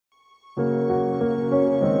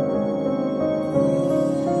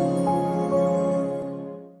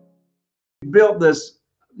you've built this,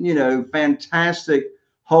 fantastic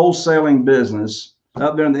wholesaling business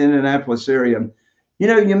up there in the Indianapolis area.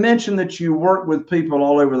 You mentioned that you work with people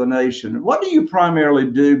all over the nation. What do you primarily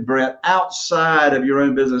do, Brett, outside of your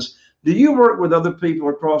own business? Do you work with other people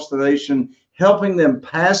across the nation, helping them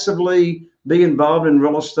passively be involved in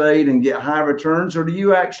real estate and get high returns, or do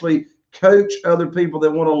you actually coach other people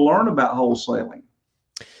that want to learn about wholesaling?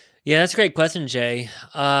 Yeah, that's a great question, Jay.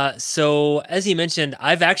 So as you mentioned,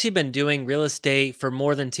 I've actually been doing real estate for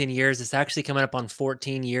more than 10 years. It's actually coming up on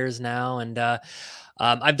 14 years now. And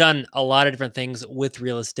I've done a lot of different things with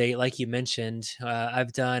real estate, like you mentioned.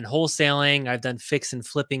 I've done wholesaling, I've done fix and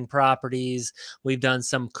flipping properties. We've done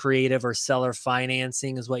some creative or seller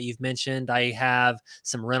financing, is what you've mentioned. I have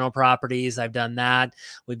some rental properties. I've done that.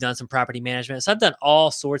 We've done some property management. So I've done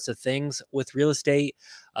all sorts of things with real estate.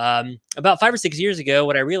 About 5 or 6 years ago,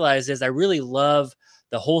 what I realized is I really love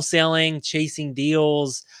the wholesaling, chasing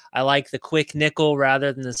deals. I like the quick nickel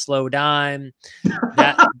rather than the slow dime.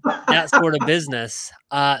 That that sort of business.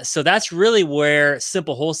 So that's really where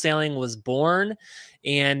Simple Wholesaling was born,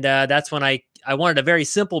 and that's when I wanted a very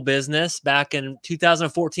simple business back in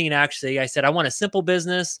 2014. Actually, I said I want a simple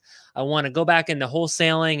business. I want to go back into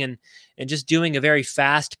wholesaling and just doing a very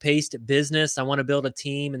fast paced business. I want to build a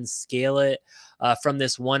team and scale it from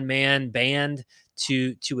this one man band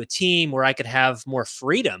to a team where I could have more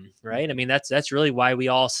freedom, right? I mean, that's really why we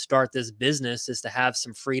all start this business, is to have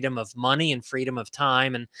some freedom of money and freedom of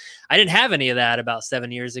time. And I didn't have any of that about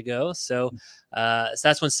 7 years ago. So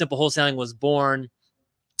that's when Simple Wholesaling was born.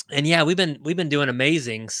 And yeah, we've been doing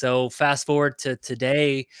amazing. So fast forward to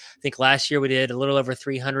today, I think last year we did a little over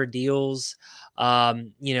 300 deals.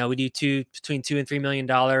 We do between $2 and $3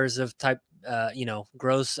 million of type,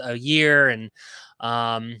 gross a year. And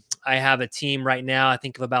I have a team right now, I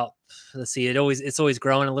think of about, let's see, it's always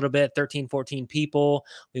growing a little bit, 13, 14 people.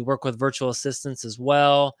 We work with virtual assistants as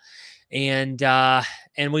well. And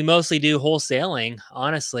we mostly do wholesaling,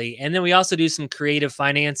 honestly. And then we also do some creative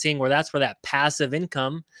financing, that's where that passive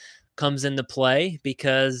income comes into play,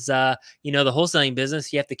 because the wholesaling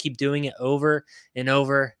business, you have to keep doing it over and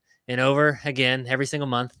over and over again every single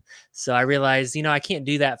month. So I realized, I can't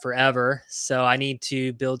do that forever. So I need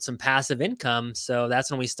to build some passive income. So that's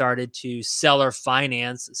when we started to seller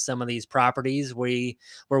finance some of these properties where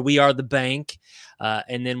we are the bank,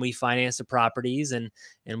 and then we finance the properties, and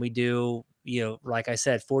we do, like I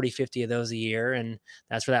said, 40, 50 of those a year. And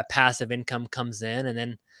that's where that passive income comes in. And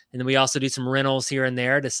then we also do some rentals here and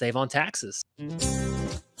there to save on taxes.